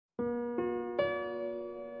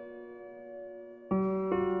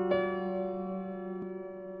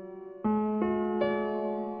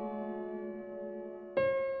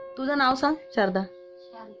तुझं नाव सांग. शारदा,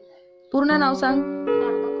 पूर्ण नाव सांग.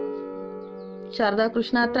 शारदा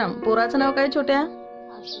कृष्ण आत्राम. पोराचं नाव काय छोट्या?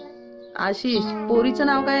 आशिष. पोरीचं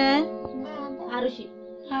नाव काय आहे? आरुषी.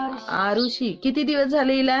 आरुषी. किती दिवस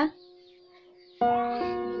झाले हिला?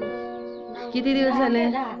 किती दिवस झाले?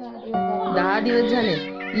 10 दिवस झाले.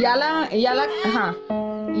 याला याला हा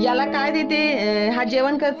याला काय देते? हा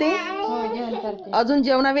जेवण करते? अजून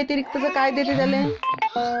जेवणा व्यतिरिक्तच काय देते त्याला?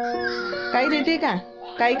 काही देते का?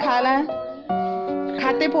 काही खायला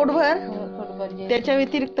खाते पोटभर? त्याच्या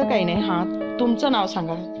व्यतिरिक्त काही नाही. हा, तुमचं नाव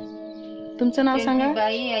सांगा. तुमचं नाव सांगा.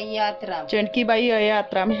 चंडकीबाई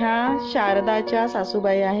अय्यात्राम. ह्या शारदाच्या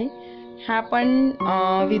सासूबाई आहे. ह्या पण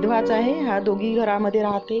विधवाच आहे. ह्या दोघी घरामध्ये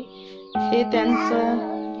राहते. हे त्यांचं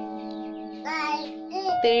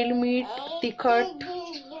तेल मीठ तिखट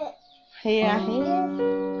हे आहे.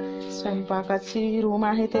 स्वयंपाकाची रूम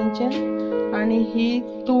आहे त्यांच्या. आणि ही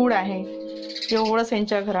तूड आहे. एवढंच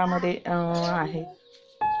यांच्या घरामध्ये आहे.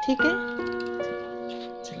 ठीक आहे.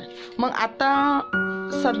 मग आता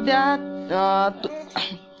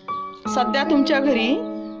सध्या तुमच्या घरी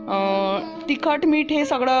तिखट मीठ हे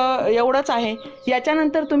सगळं एवढंच आहे.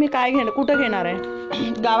 याच्यानंतर तुम्ही काय कुठं घेणार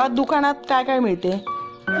आहे? गावात दुकानात काय काय मिळते?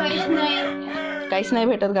 काहीच नाही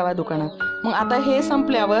भेटत गावात दुकानात. मग आता हे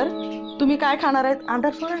संपल्यावर तुम्ही काय खाणार आहेत?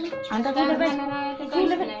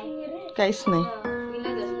 काहीच नाही.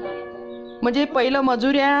 म्हणजे पहिलं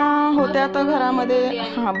मजुऱ्या होत्या तर घरामध्ये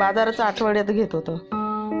बाजाराचं आठवड्यात घेत होतं.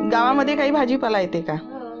 गावामध्ये काही भाजीपाला येते का?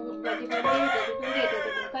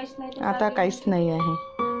 आता काहीच नाही आहे.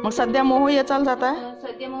 मग सध्या मोह याचाल जाता?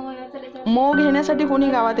 मोह घेण्यासाठी कोणी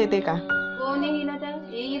गावात येते का?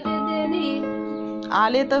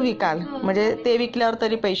 आले तर विकाल. म्हणजे ते विकल्यावर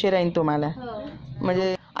तरी पैसे राहील तुम्हाला.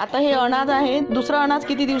 म्हणजे आता हे अनाज आहे. दुसरं अनाज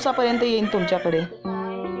किती दिवसापर्यंत येईल तुमच्याकडे?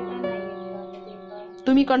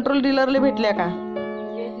 तुम्ही कंट्रोल डीलरला भेटल्या का?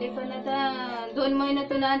 2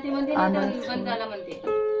 महिन्यातून बंद झाला म्हणते.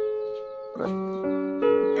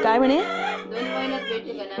 काय म्हणे? 2 महिन्यात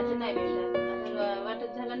भेटेल का? नाही भेटत.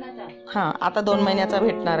 वाटत झालं ना आता. हा, आता 2 महिन्याचा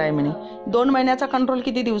भेटणार आहे म्हणे. 2 महिन्याचा कंट्रोल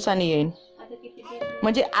किती दिवसांनी येईल?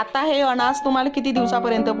 म्हणजे आता हे अनाज तुम्हाला किती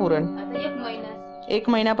दिवसापर्यंत पुरण? 1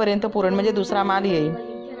 महिन्यापर्यंत पुरण. म्हणजे दुसरा माल येईल.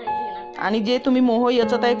 आणि जे तुम्ही मोह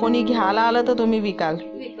याचत आहे कोणी घ्यायला आलं तर तुम्ही विकाल.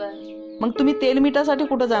 मग तुम्ही तेल मिठासाठी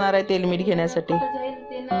कुठं जाणार आहे? तेल मीठ घेण्यासाठी?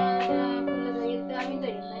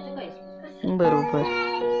 बरोबर.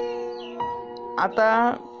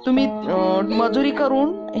 आता तुम्ही मजुरी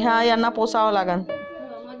करून यांना पोसावं लागेल.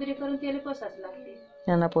 मजुरी करून त्याला पोसावं लागते.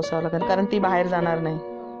 यांना पोसावं लागेल कारण ती बाहेर जाणार नाही.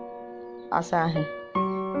 असं आहे.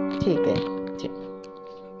 ठीक आहे.